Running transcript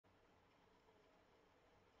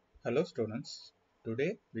Hello students,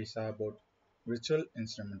 today we saw about virtual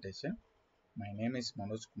instrumentation. My name is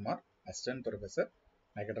Manoj Kumar, Assistant Professor,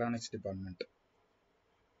 Mechatronics Department.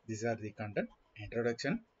 These are the content: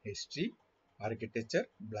 Introduction, History, Architecture,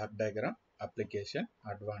 Block Diagram, Application,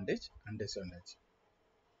 Advantage and Disadvantage.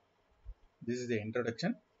 This is the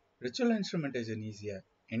introduction. Virtual instrumentation is a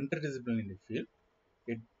interdisciplinary field.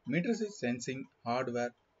 It maîtrises sensing,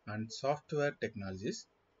 hardware and software technologies.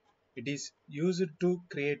 It is used to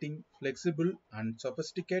creating flexible and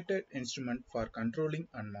sophisticated instrument for controlling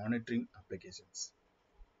and monitoring applications.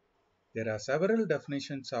 There are several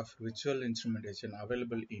definitions of virtual instrumentation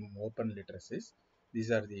available in open literacies.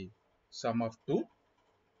 These are the sum of two.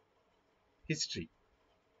 History.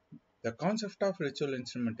 The concept of virtual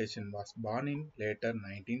instrumentation was born in later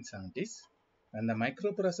 1970s when the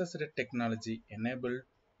microprocessor technology enabled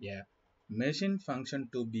a machine function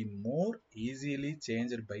to be more easily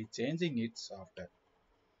changed by changing its software.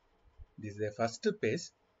 This is the first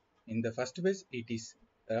phase. In the first phase, it is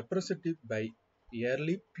represented by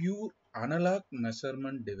early pure analog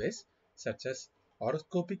measurement device such as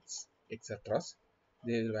horoscopes, etc.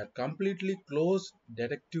 They were completely closed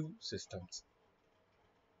detective systems.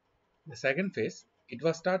 The second phase, it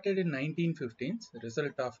was started in 1915s,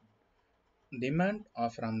 result of demand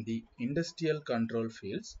from the industrial control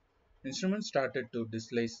fields. Instruments started to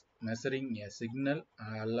displace measuring a signal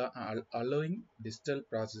allowing digital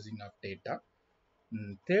processing of data.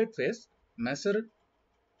 Third phase,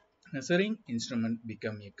 measuring instrument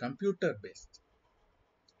become a computer based.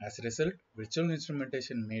 As a result, virtual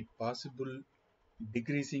instrumentation made possible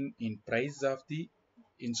decreasing in price of the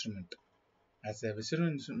instrument. As a visual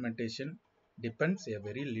instrumentation depends a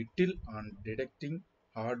very little on detecting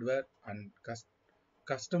hardware and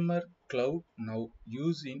customer cloud now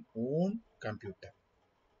use in own computer.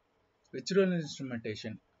 Virtual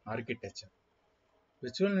instrumentation architecture.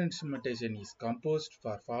 Virtual instrumentation is composed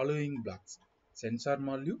for following blocks: sensor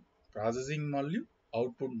module, processing module,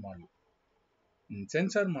 output module. In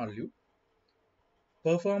sensor module,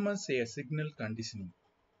 performance a signal conditioning.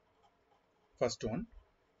 First one.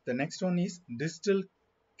 The next one is digital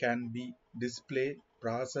can be displayed,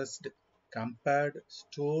 processed, compared,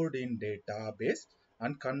 stored in database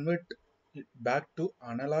and convert it back to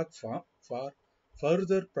analog form for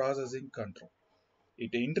further processing control.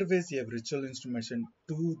 It interfaces a virtual instrumentation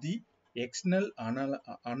to the external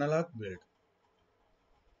analog world.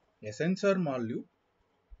 A sensor module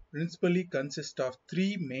principally consists of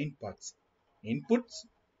three main parts: inputs,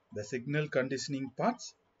 the signal conditioning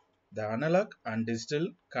parts, the analog and digital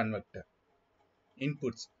converter.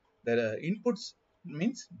 Inputs. The inputs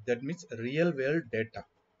means real world data.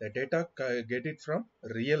 The data get it from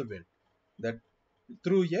real world that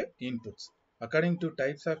through a inputs. According to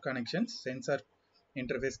types of connections, sensor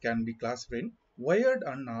interface can be classified in wired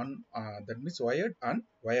and wired and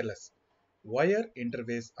wireless. Wire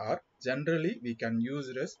interface are generally we can use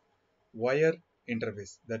it as wire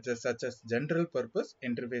interface, that is such as general purpose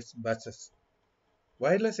interface buses.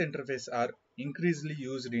 Wireless interface are increasingly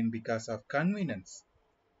used in because of convenience.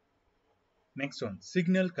 Next one,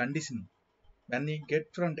 signal conditioning. When we get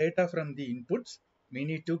from data from the inputs, we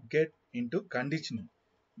need to get into conditioning.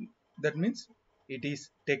 That means it is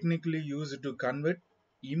technically used to convert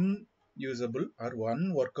unusable or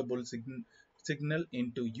unworkable signal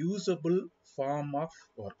into usable form of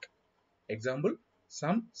work. Example,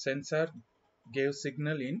 some sensor gave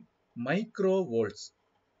signal in microvolts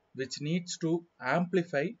which needs to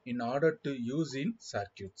amplify in order to use in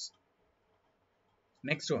circuits.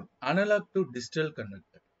 Next one, analog to digital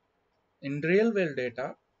converter. In real world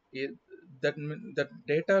data, that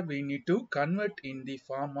data we need to convert in the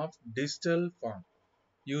form of digital form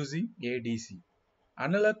using ADC.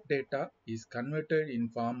 Analog data is converted in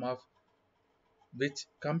form of which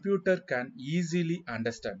computer can easily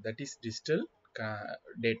understand, that is digital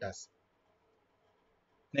data.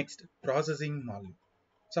 Next, processing module.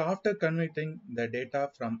 So after converting the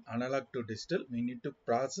data from analog to digital, we need to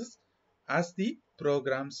process as the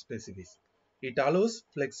program specifies. It allows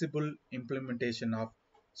flexible implementation of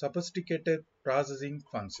sophisticated processing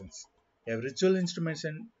functions. A virtual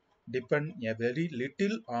instrumentation depends a very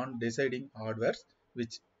little on deciding hardware,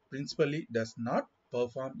 which principally does not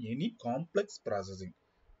perform any complex processing.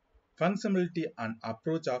 Functionality and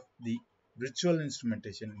approach of the virtual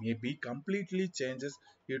instrumentation may be completely changes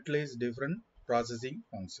utilize different processing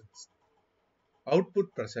functions.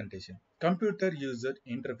 Output presentation. Computer user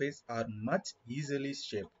interface are much easily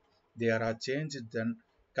shaped. They are changed than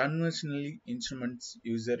conventionally instruments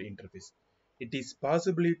user interface. It is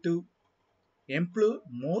possible to employ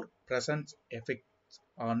more presence effects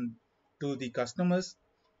on to the customers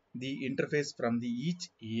the interface from the each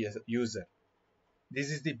user.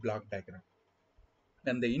 This is the block diagram.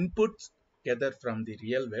 And the inputs gather from the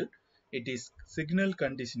real world. It is signal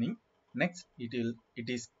conditioning. Next, it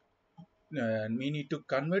is we need to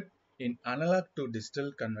convert in analog to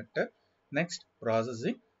digital converter. Next,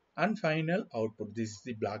 processing and final output. This is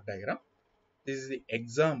the block diagram. This is the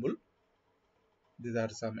example. These are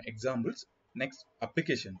some examples. Next,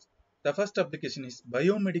 applications. The first application is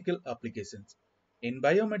biomedical applications. In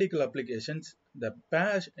biomedical applications,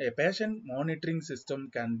 a patient monitoring system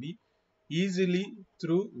can be easily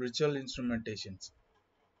through virtual instrumentations.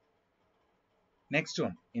 Next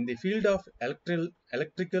one, in the field of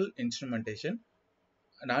electrical instrumentation,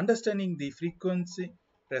 and understanding the frequency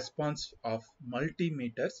response of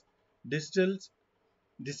multimeters, digital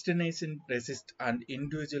destination resist and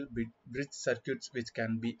individual bridge circuits which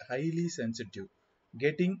can be highly sensitive.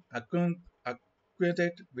 Getting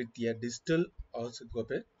acquainted with a digital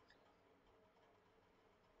oscilloscope,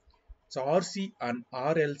 so RC and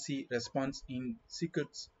RLC response in circuit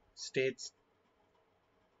states,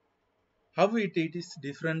 how it is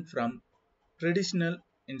different from traditional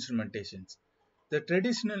instrumentations. The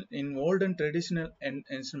traditional in olden traditional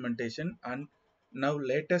instrumentation and now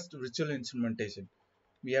latest virtual instrumentation,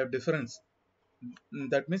 we have difference.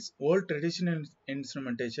 That means old traditional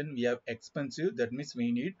instrumentation we have expensive. That means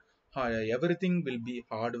we need everything will be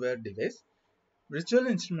hardware device. Virtual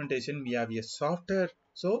instrumentation we have a software,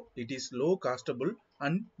 so it is low costable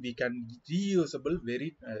and we can reusable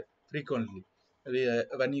very frequently.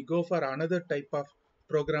 When you go for another type of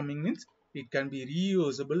programming means it can be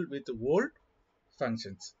reusable with old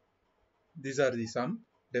functions. These are the some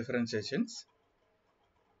differentiations.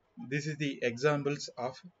 This is the examples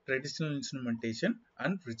of traditional instrumentation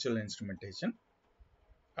and virtual instrumentation.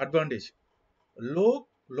 Advantage: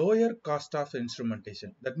 lower cost of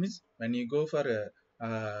instrumentation. That means when you go for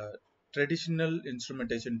a traditional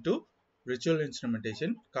instrumentation to virtual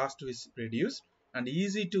instrumentation, cost is reduced and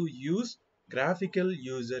easy to use graphical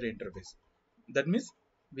user interface. That means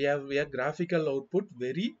we have graphical output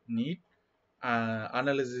very neat,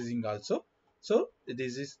 analyzing also. So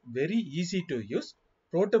this is very easy to use.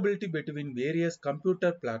 Portability between various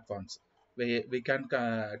computer platforms. We can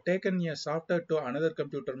take a software to another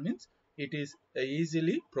computer means it is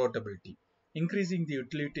easily portability. Increasing the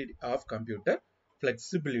utility of computer,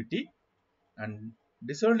 flexibility, and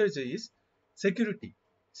disadvantage is security.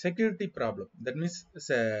 Security problem. That means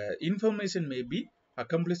information may be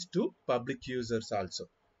accomplished to public users also.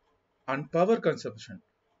 And power consumption,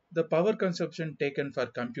 the power consumption taken for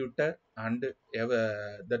computer and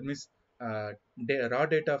that means raw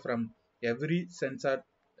data from every sensor,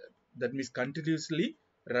 that means continuously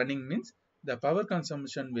running means the power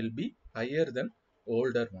consumption will be higher than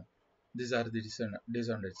older one. These are the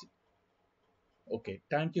disadvantages. Okay,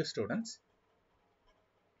 thank you students.